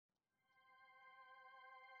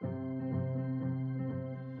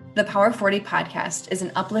The Power 40 podcast is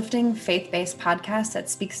an uplifting, faith-based podcast that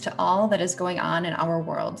speaks to all that is going on in our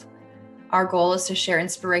world. Our goal is to share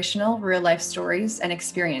inspirational, real-life stories and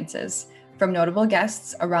experiences from notable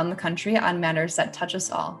guests around the country on matters that touch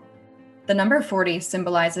us all. The number 40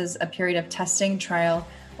 symbolizes a period of testing, trial,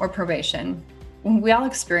 or probation. We all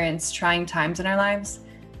experience trying times in our lives,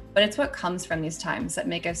 but it's what comes from these times that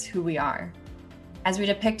make us who we are. As we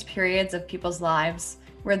depict periods of people's lives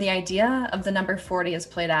where the idea of the number 40 is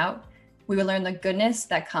played out, we will learn the goodness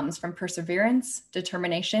that comes from perseverance,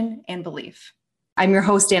 determination, and belief. I'm your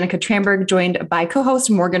host, Danica Tramberg, joined by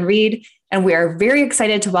co-host Morgan Reed, and we are very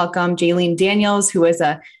excited to welcome Jaylene Daniels, who is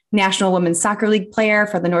a National Women's Soccer League player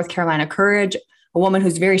for the North Carolina Courage, a woman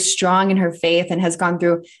who's very strong in her faith and has gone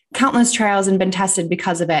through countless trials and been tested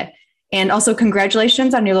because of it. And also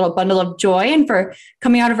congratulations on your little bundle of joy and for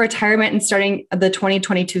coming out of retirement and starting the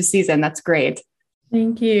 2022 season. That's great.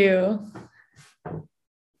 Thank you.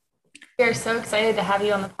 We are so excited to have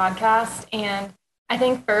you on the podcast. And I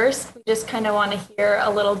think first, we just kind of want to hear a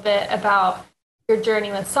little bit about your journey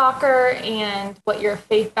with soccer and what your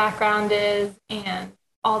faith background is and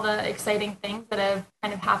all the exciting things that have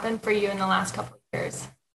kind of happened for you in the last couple of years.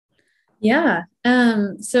 Yeah.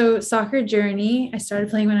 So soccer journey, I started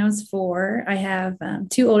playing when I was 4. I have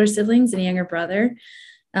 2 older siblings and a younger brother.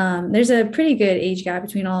 There's a pretty good age gap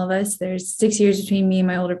between all of us. There's 6 years between me and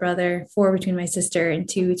my older brother, 4 between my sister, and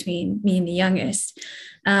 2 between me and the youngest.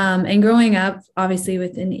 And growing up, obviously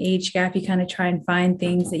with an age gap, you kind of try and find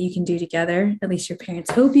things that you can do together. At least your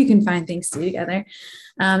parents hope you can find things to do together.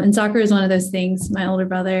 And soccer is one of those things. My older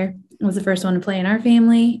brother was the first one to play in our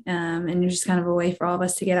family. And it was just kind of a way for all of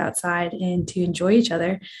us to get outside and to enjoy each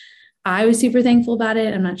other. I was super thankful about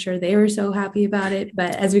it. I'm not sure they were so happy about it,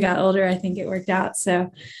 but as we got older, I think it worked out.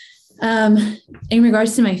 So in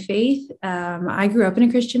regards to my faith, I grew up in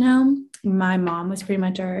a Christian home. My mom was pretty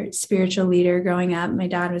much our spiritual leader growing up. My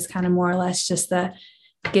dad was kind of more or less just the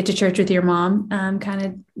get to church with your mom kind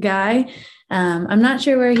of guy. I'm not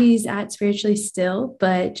sure where he's at spiritually still,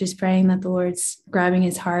 but just praying that the Lord's grabbing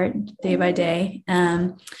his heart day by day.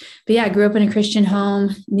 But yeah, I grew up in a Christian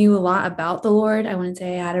home, knew a lot about the Lord. I wouldn't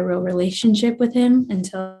say I had a real relationship with him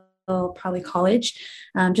until probably college.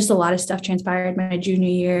 Just a lot of stuff transpired my junior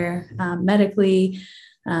year, medically,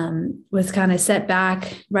 was kind of set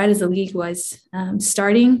back right as the league was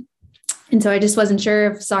starting. And so I just wasn't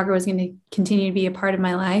sure if soccer was going to continue to be a part of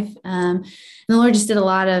my life. And the Lord just did a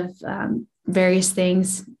lot of various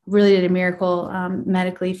things, really did a miracle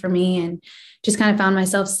medically for me, and just kind of found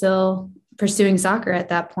myself still pursuing soccer at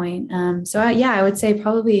that point. I would say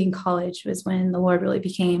probably in college was when the Lord really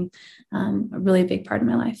became a really big part of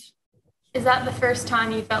my life. Is that the first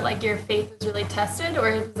time you felt like your faith was really tested, or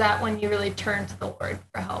is that when you really turned to the Lord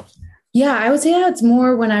for help? Yeah, I would say that's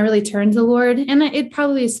more when I really turned to the Lord, and it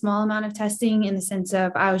probably a small amount of testing in the sense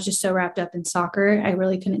of I was just so wrapped up in soccer. I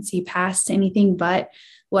really couldn't see past anything but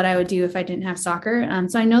what I would do if I didn't have soccer.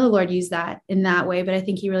 So I know the Lord used that in that way, but I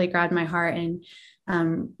think he really grabbed my heart and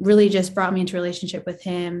really just brought me into a relationship with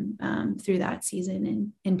him through that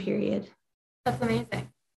season and period. That's amazing.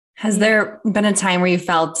 Has there been a time where you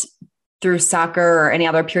felt through soccer or any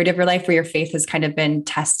other period of your life where your faith has kind of been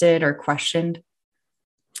tested or questioned?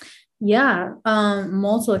 Yeah,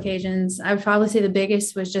 multiple occasions. I would probably say the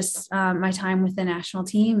biggest was just my time with the national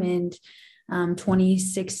team, and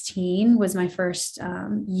 2016 was my first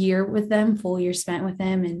year with them, full year spent with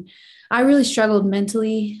them. And I really struggled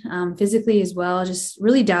mentally, physically as well, just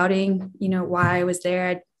really doubting, why I was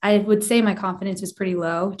there. I would say my confidence was pretty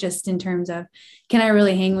low just in terms of, can I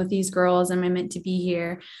really hang with these girls? Am I meant to be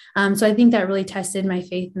here? So I think that really tested my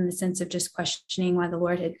faith in the sense of just questioning why the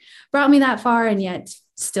Lord had brought me that far, and yet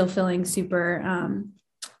still feeling super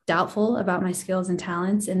doubtful about my skills and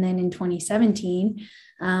talents. And then in 2017,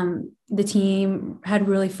 the team had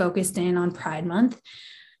really focused in on Pride Month.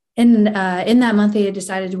 And in that month, they had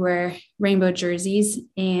decided to wear rainbow jerseys.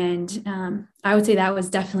 And I would say that was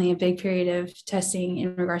definitely a big period of testing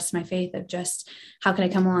in regards to my faith of just how can I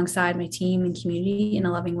come alongside my team and community in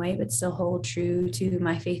a loving way, but still hold true to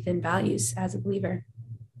my faith and values as a believer.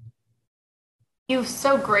 You've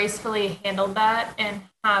so gracefully handled that and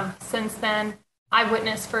have since then, I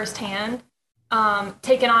witnessed firsthand,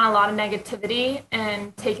 taken on a lot of negativity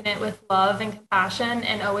and taken it with love and compassion,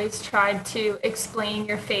 and always tried to explain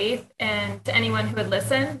your faith and to anyone who would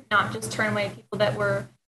listen, not just turn away people that were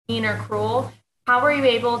mean or cruel. How were you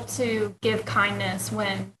able to give kindness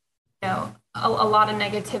when, a lot of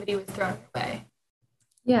negativity was thrown your way?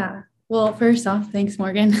 Yeah. Well, first off, thanks,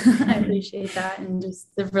 Morgan. I appreciate that. And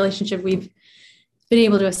just the relationship we've been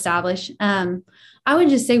able to establish. I would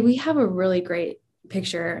just say we have a really great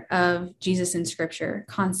picture of Jesus in scripture,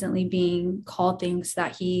 constantly being called things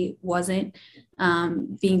that he wasn't,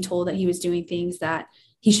 being told that he was doing things that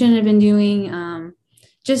he shouldn't have been doing.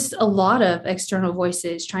 Just a lot of external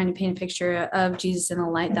voices trying to paint a picture of Jesus in a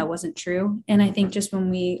light that wasn't true. And I think just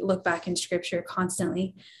when we look back in scripture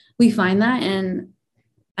constantly, we find that. And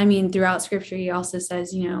I mean, throughout scripture, he also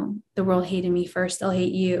says, the world hated me first, they'll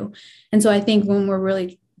hate you. And so I think when we're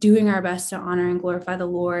really doing our best to honor and glorify the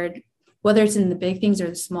Lord, whether it's in the big things or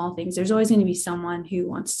the small things, there's always going to be someone who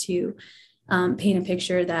wants to paint a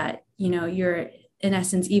picture that, you're in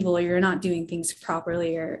essence evil, or you're not doing things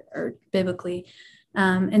properly or biblically.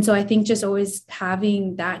 And so I think just always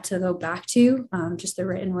having that to go back to, just the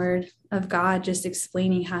written word of God, just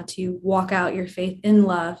explaining how to walk out your faith in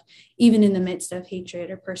love, even in the midst of hatred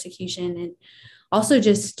or persecution, and also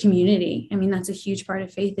just community. I mean, that's a huge part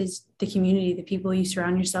of faith, is the community, the people you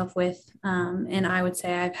surround yourself with. And I would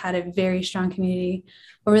say I've had a very strong community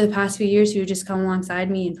over the past few years who just come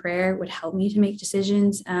alongside me in prayer, would help me to make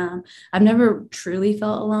decisions. I've never truly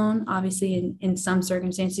felt alone. Obviously, in some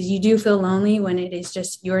circumstances, you do feel lonely when it is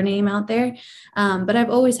just your name out there. But I've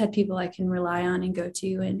always had people I can rely on and go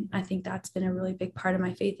to. And I think that's been a really big part of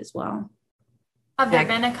my faith as well. Have there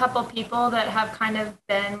been a couple people that have kind of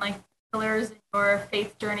been like pillars in your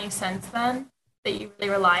faith journey since then that you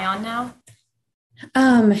really rely on now?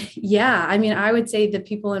 Yeah, I mean, I would say the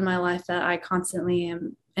people in my life that I constantly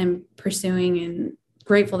am pursuing and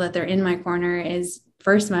grateful that they're in my corner is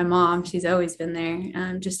first my mom. She's always been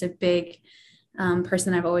there. Just a big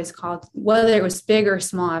person I've always called, whether it was big or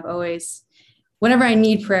small. I've always, whenever I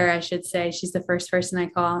need prayer, I should say, she's the first person I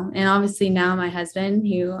call. And obviously now my husband,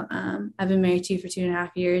 who I've been married to for 2.5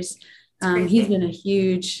 years, he's been a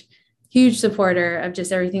huge supporter of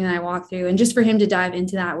just everything that I walk through. And just for him to dive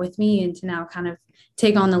into that with me and to now kind of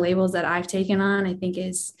take on the labels that I've taken on, I think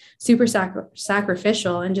is super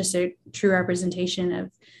sacrificial and just a true representation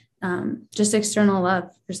of just external love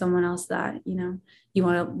for someone else that, you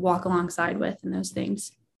want to walk alongside with in those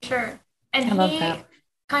things. Sure. And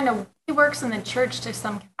he works in the church to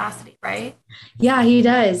some capacity, right? Yeah, he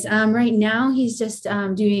does. Right now, he's just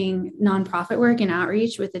doing nonprofit work and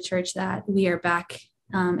outreach with the church that we are back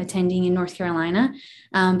attending in North Carolina.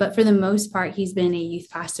 But for the most part, he's been a youth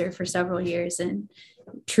pastor for several years and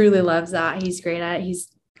truly loves that. He's great at it. He's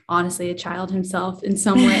honestly a child himself in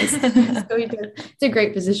some ways. So it's a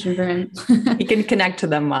great position for him. He can connect to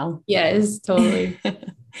them well. Yes, totally.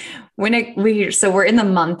 So we're in the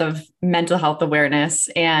month of mental health awareness,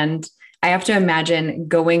 and I have to imagine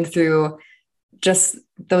going through just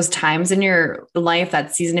those times in your life,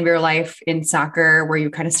 that season of your life in soccer, where you're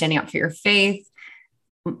kind of standing up for your faith.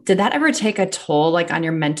 Did that ever take a toll on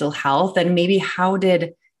your mental health? And maybe how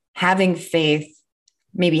did having faith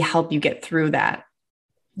maybe help you get through that?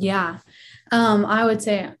 Yeah. I would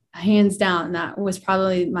say hands down, that was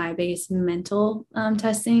probably my biggest mental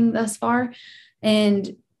testing thus far.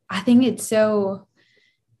 And I think it's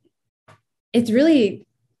really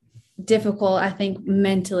difficult, I think,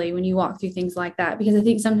 mentally when you walk through things like that, because I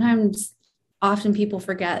think often people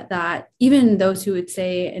forget that even those who would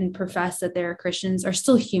say and profess that they're Christians are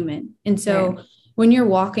still human. And so when you're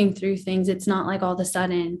walking through things, it's not like all of a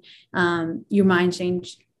sudden your mind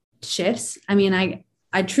shifts. I mean,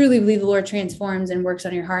 I truly believe the Lord transforms and works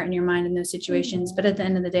on your heart and your mind in those situations. But at the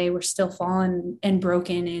end of the day, we're still fallen and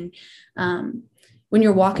broken. And when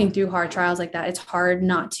you're walking through hard trials like that, it's hard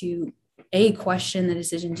not to question the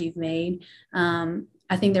decisions you've made.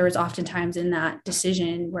 I think there was often times in that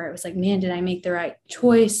decision where it was like, man, did I make the right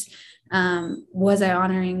choice? Was I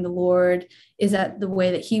honoring the Lord? Is that the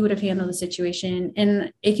way that he would have handled the situation?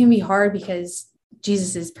 And it can be hard because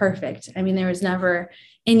Jesus is perfect. I mean, there was never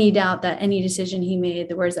any doubt that any decision he made,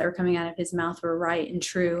 the words that were coming out of his mouth were right and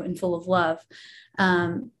true and full of love.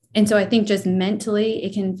 And so I think just mentally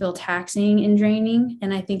it can feel taxing and draining.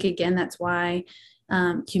 And I think, again, that's why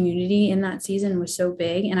community in that season was so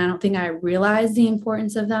big. And I don't think I realized the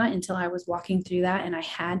importance of that until I was walking through that and I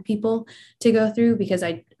had people to go through, because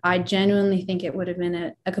I genuinely think it would have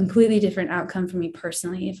been a completely different outcome for me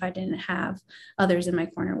personally if I didn't have others in my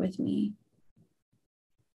corner with me.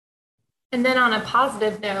 And then on a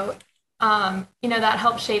positive note, that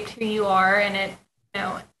helped shape who you are. And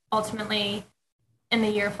it, ultimately in the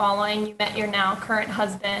year following, you met your now current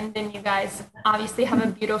husband, and you guys obviously have a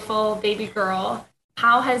beautiful baby girl.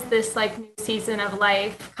 How has this new season of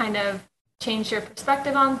life kind of changed your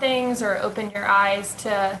perspective on things or opened your eyes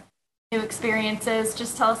to new experiences?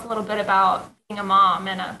 Just tell us a little bit about being a mom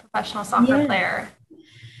and a professional soccer player.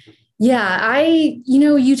 Yeah,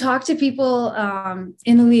 you talk to people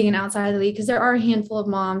in the league and outside the league, because there are a handful of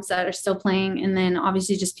moms that are still playing. And then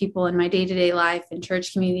obviously just people in my day-to-day life and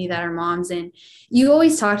church community that are moms. And you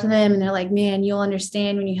always talk to them and they're like, man, you'll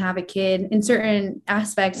understand when you have a kid in certain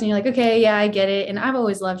aspects. And you're like, okay, yeah, I get it. And I've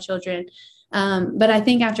always loved children. But I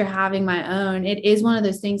think after having my own, it is one of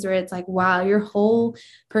those things where it's like, wow, your whole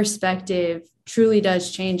perspective truly does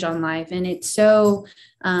change on life. And it's such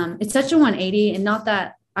a 180, and not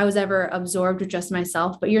that I was ever absorbed with just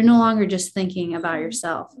myself, but you're no longer just thinking about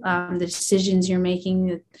yourself. The decisions you're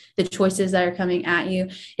making, the choices that are coming at you.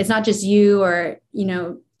 It's not just you, or,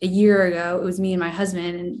 a year ago, it was me and my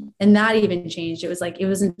husband, and that even changed. It was like, it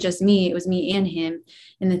wasn't just me, it was me and him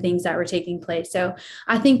and the things that were taking place. So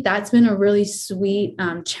I think that's been a really sweet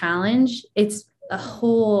challenge. It's a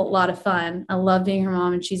whole lot of fun. I love being her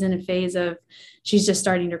mom, and she's in a phase of, she's just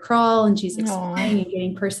starting to crawl and she's exploring and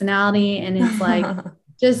getting personality. And it's like,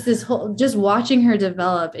 just watching her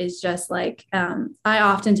develop is just like, I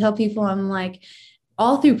often tell people, I'm like,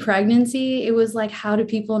 all through pregnancy, it was like, how do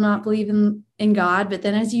people not believe in God? But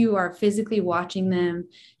then as you are physically watching them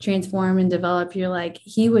transform and develop, you're like,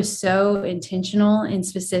 he was so intentional and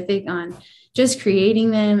specific on just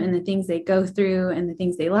creating them and the things they go through and the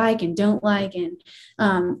things they like and don't like.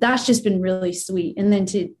 And that's just been really sweet. And then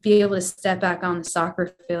to be able to step back on the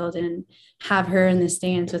soccer field and have her in the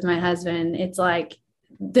stands with my husband, it's like,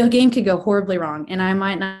 the game could go horribly wrong and I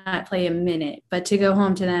might not play a minute, but to go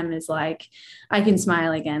home to them is like, I can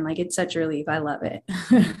smile again. Like, it's such a relief. I love it.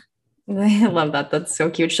 I love that. That's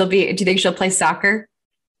so cute. Do you think she'll play soccer?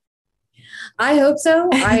 I hope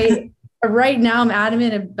so. Right now I'm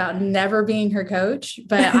adamant about never being her coach,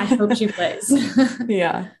 but I hope she plays.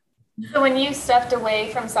 Yeah. So when you stepped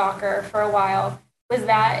away from soccer for a while, was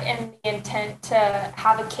that in the intent to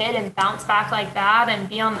have a kid and bounce back like that and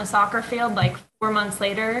be on the soccer field like 4 months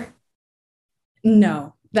later?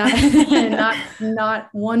 No, that not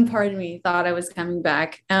one part of me thought I was coming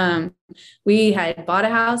back. We had bought a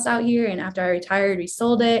house out here, and after I retired, we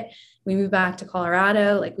sold it. We moved back to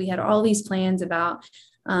Colorado. Like, we had all these plans about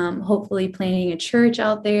hopefully planting a church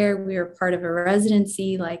out there. We were part of a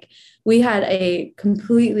residency. Like, we had a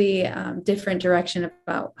completely different direction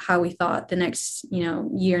about how we thought the next,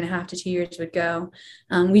 year and a half to 2 years would go.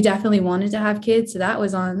 We definitely wanted to have kids. So that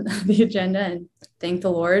was on the agenda, and thank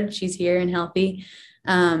the Lord, she's here and healthy.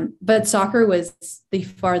 But soccer was the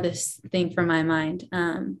farthest thing from my mind,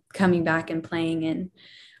 coming back and playing. And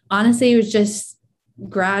honestly, it was just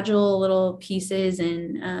gradual little pieces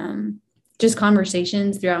and just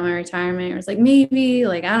conversations throughout my retirement. It was like, maybe,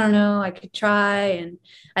 like, I don't know, I could try. And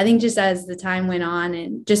I think just as the time went on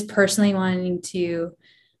and just personally wanting to,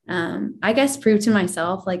 I guess, prove to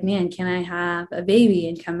myself, like, man, can I have a baby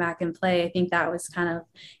and come back and play? I think that was kind of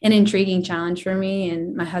an intriguing challenge for me.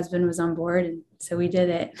 And my husband was on board. And so we did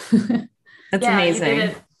it. That's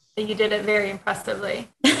amazing. You did it very impressively.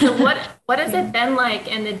 So what has it been like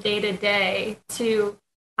in the day-to-day to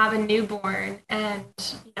have a newborn? And,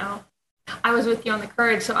 I was with you on the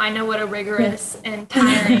Courage, so I know what a rigorous and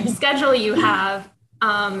tiring schedule you have.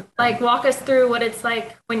 Walk us through what it's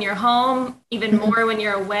like when you're home, even more when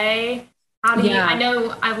you're away. How do you, I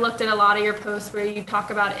know I've looked at a lot of your posts where you talk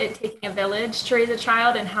about it taking a village to raise a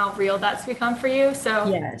child and how real that's become for you. So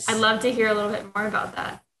yes. I'd love to hear a little bit more about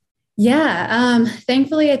that. Yeah.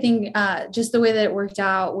 Thankfully, I think just the way that it worked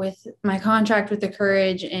out with my contract with the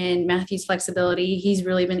Courage and Matthew's flexibility, he's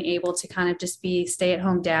really been able to kind of just be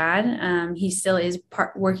stay-at-home dad. He still is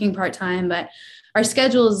working part-time, but our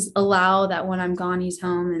schedules allow that when I'm gone, he's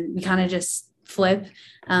home, and we kind of just flip.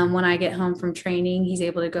 When I get home from training, he's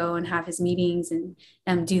able to go and have his meetings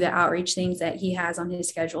and do the outreach things that he has on his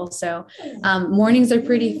schedule. So mornings are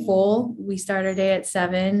pretty full. We start our day at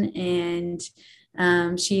 7, and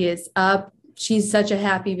she is up. She's such a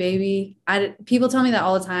happy baby. People tell me that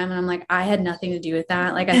all the time, and I'm like, I had nothing to do with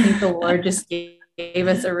that. Like, I think the Lord just gave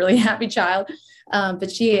us a really happy child.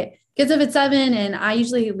 But she gets up at 7, and I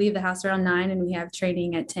usually leave the house around 9, and we have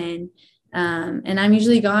training at 10. And I'm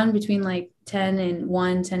usually gone between like 10 and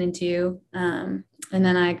 1, 10 and 2. And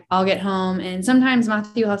then I'll get home, and sometimes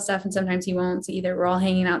Matthew will have stuff and sometimes he won't. So either we're all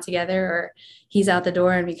hanging out together or he's out the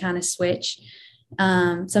door and we kind of switch.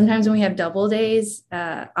 Sometimes when we have double days,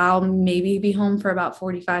 I'll maybe be home for about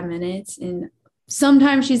 45 minutes, and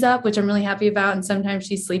sometimes she's up, which I'm really happy about. And sometimes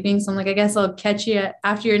she's sleeping. So I'm like, I guess I'll catch you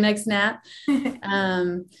after your next nap.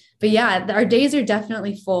 But yeah, our days are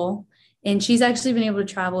definitely full. And she's actually been able to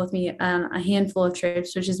travel with me on a handful of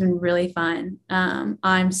trips, which has been really fun.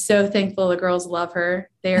 I'm so thankful the girls love her.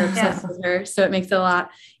 They're obsessed with her. So it makes it a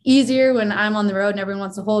lot easier when I'm on the road and everyone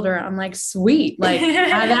wants to hold her. I'm like, sweet, like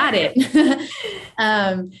have at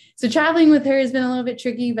it. So traveling with her has been a little bit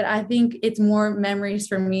tricky, but I think it's more memories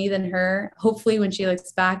for me than her. Hopefully when she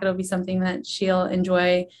looks back, it'll be something that she'll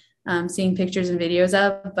enjoy seeing pictures and videos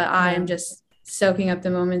of, but I'm just soaking up the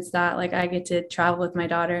moments that like I get to travel with my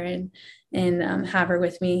daughter and have her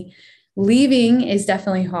with me. Leaving is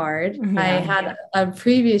definitely hard. I had a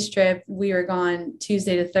previous trip. We were gone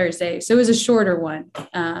Tuesday to Thursday. So it was a shorter one.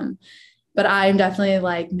 But I'm definitely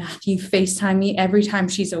like, Matthew, FaceTime me every time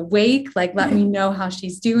she's awake. Like, let me know how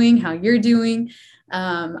she's doing, how you're doing.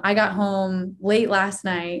 I got home late last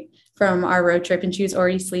night from our road trip and she was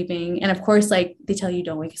already sleeping. And of course, like they tell you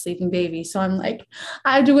don't wake a sleeping baby. So I'm like,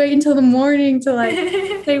 I have to wait until the morning to like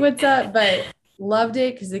say what's up, but loved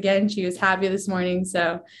it. Cause again, she was happy this morning.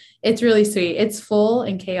 So it's really sweet. It's full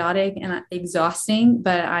and chaotic and exhausting,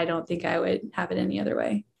 but I don't think I would have it any other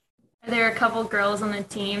way. There are a couple girls on the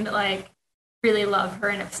team that like really love her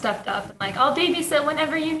and have stepped up and like, I'll babysit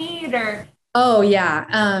whenever you need, or oh yeah.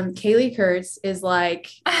 Kaylee Kurtz is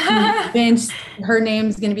like convinced her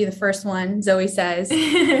name's going to be the first one. Zoe says,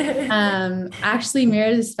 actually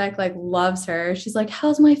Meredith Speck like loves her. She's like,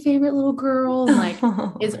 how's my favorite little girl? And like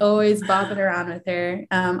is always bopping around with her.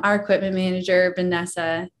 Our equipment manager,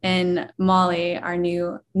 Vanessa, and Molly, our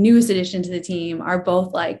newest addition to the team, are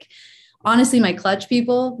both like, honestly, my clutch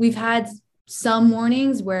people. We've had some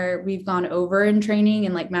mornings where we've gone over in training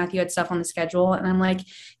and like Matthew had stuff on the schedule and I'm like,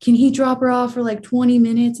 can he drop her off for like 20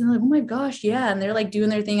 minutes? And they're like, oh my gosh. Yeah. And they're like doing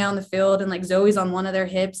their thing out in the field and like Zoe's on one of their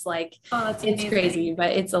hips. Like it's crazy,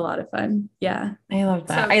 but it's a lot of fun. Yeah. I love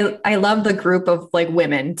that. So, I love the group of like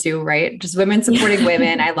women too, right? Just women supporting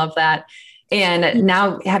women. I love that. And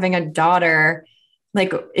now having a daughter,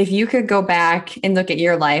 like if you could go back and look at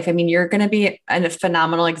your life, I mean, you're going to be a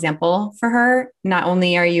phenomenal example for her. Not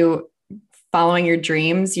only are you following your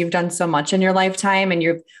dreams, you've done so much in your lifetime and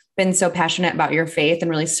you've been so passionate about your faith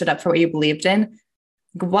and really stood up for what you believed in.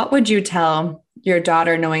 What would you tell your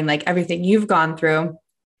daughter, knowing like everything you've gone through?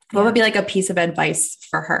 What would be like a piece of advice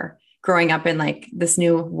for her growing up in like this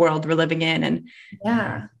new world we're living in? And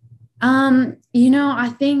I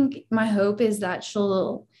think my hope is that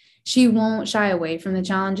she won't shy away from the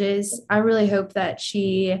challenges. I really hope that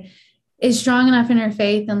she is strong enough in her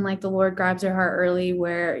faith and like the Lord grabs her heart early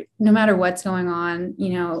where no matter what's going on,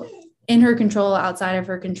 in her control, outside of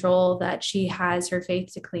her control, that she has her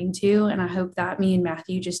faith to cling to. And I hope that me and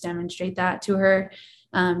Matthew just demonstrate that to her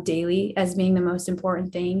daily as being the most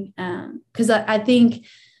important thing. Because I think,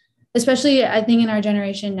 especially I think in our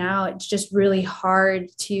generation now, it's just really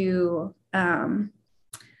hard to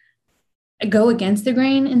go against the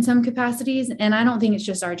grain in some capacities. And I don't think it's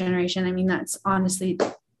just our generation. I mean, that's honestly,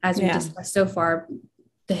 as we discussed so far,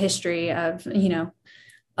 the history of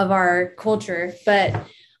our culture. But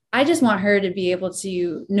I just want her to be able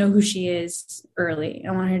to know who she is early.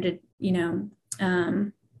 I want her to,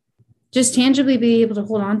 just tangibly be able to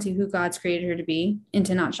hold on to who God's created her to be and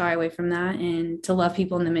to not shy away from that and to love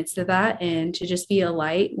people in the midst of that and to just be a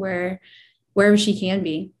light wherever she can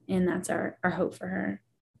be. And that's our hope for her.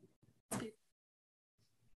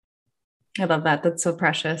 I love that. That's so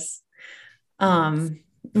precious.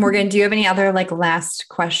 Morgan, do you have any other like last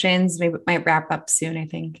questions? Maybe we might wrap up soon, I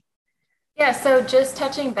think. Yeah. So just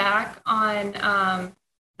touching back on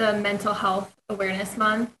the Mental Health Awareness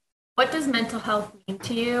Month, what does mental health mean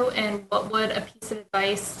to you? And what would a piece of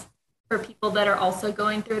advice for people that are also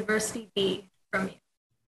going through adversity be from you?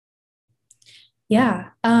 Yeah.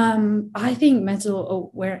 I think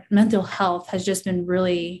mental health has just been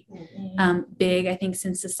really big, I think,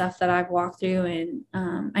 since the stuff that I've walked through.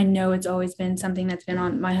 And I know it's always been something that's been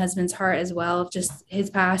on my husband's heart as well, just his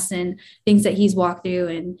past and things that he's walked through.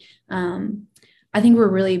 And I think we're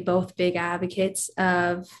really both big advocates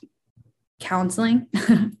of counseling.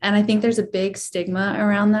 And I think there's a big stigma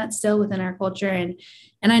around that still within our culture. And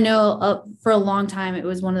I know for a long time, it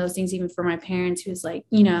was one of those things, even for my parents, who was like,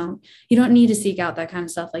 you don't need to seek out that kind of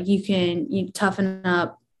stuff. Like you toughen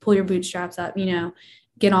up, pull your bootstraps up,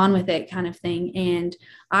 get on with it kind of thing. And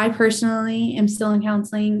I personally am still in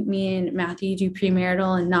counseling. Me and Matthew do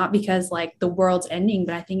premarital, and not because like the world's ending,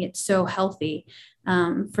 but I think it's so healthy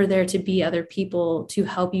for there to be other people to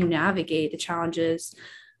help you navigate the challenges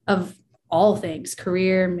of all things,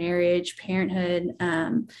 career, marriage, parenthood.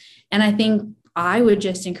 And I think I would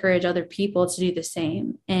just encourage other people to do the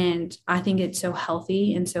same. And I think it's so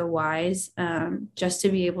healthy and so wise just to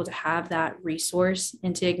be able to have that resource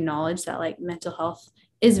and to acknowledge that like mental health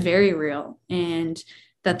is very real. And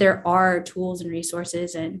that there are tools and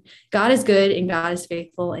resources, and God is good and God is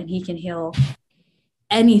faithful and he can heal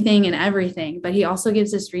anything and everything, but he also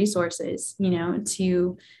gives us resources,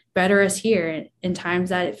 to better us here in times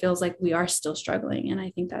that it feels like we are still struggling. And I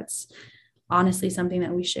think that's honestly something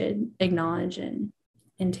that we should acknowledge and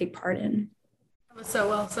take part in. That was so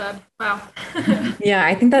well said. Wow. Yeah,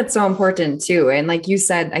 I think that's so important too. And like you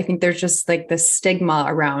said, I think there's just like the stigma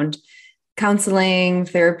around counseling,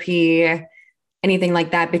 therapy, anything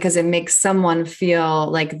like that, because it makes someone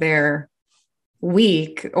feel like they're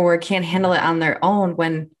weak or can't handle it on their own,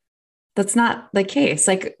 when that's not the case.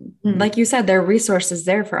 Like you said, there are resources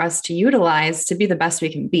there for us to utilize to be the best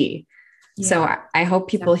we can be. Yeah. So I hope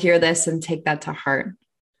people hear this and take that to heart.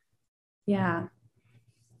 Yeah.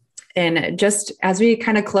 And just as we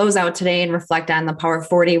kind of close out today and reflect on the Power of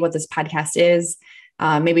 40, what this podcast is,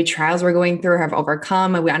 maybe trials we're going through or have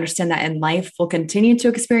overcome, and we understand that in life we'll continue to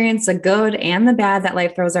experience the good and the bad that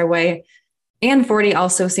life throws our way. And 40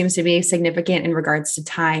 also seems to be significant in regards to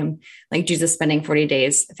time, like Jesus spending 40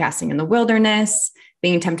 days fasting in the wilderness,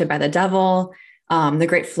 being tempted by the devil, the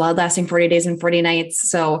great flood lasting 40 days and 40 nights.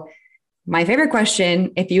 So my favorite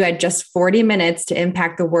question, if you had just 40 minutes to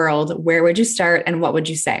impact the world, where would you start and what would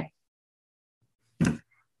you say?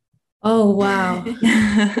 Oh, wow.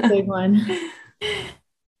 Big one.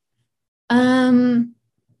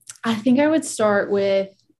 I think I would start with,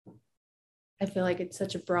 I feel like it's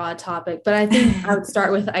such a broad topic, but I think I would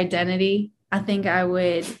start with identity. I think I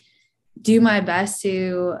would do my best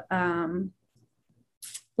to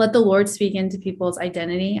let the Lord speak into people's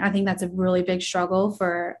identity. I think that's a really big struggle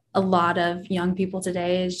for a lot of young people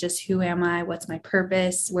today, is just, who am I? What's my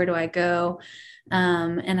purpose? Where do I go?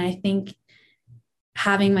 And I think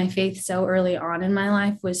having my faith so early on in my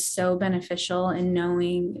life was so beneficial in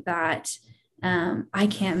knowing that I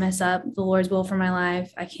can't mess up the Lord's will for my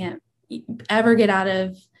life. I can't ever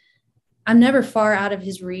I'm never far out of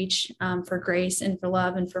his reach for grace and for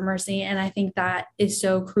love and for mercy. And I think that is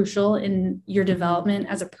so crucial in your development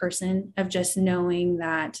as a person, of just knowing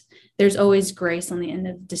that there's always grace on the end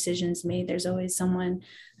of decisions made. There's always someone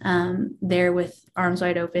there with arms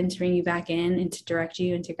wide open to bring you back in and to direct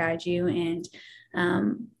you and to guide you. And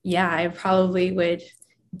I probably would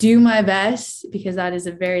do my best, because that is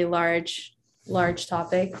a very large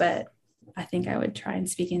topic, but I think I would try and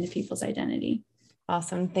speak into people's identity.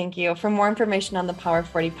 Awesome. Thank you. For more information on the Power of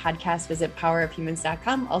 40 podcast, visit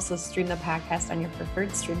powerofhumans.com. Also stream the podcast on your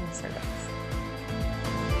preferred streaming service.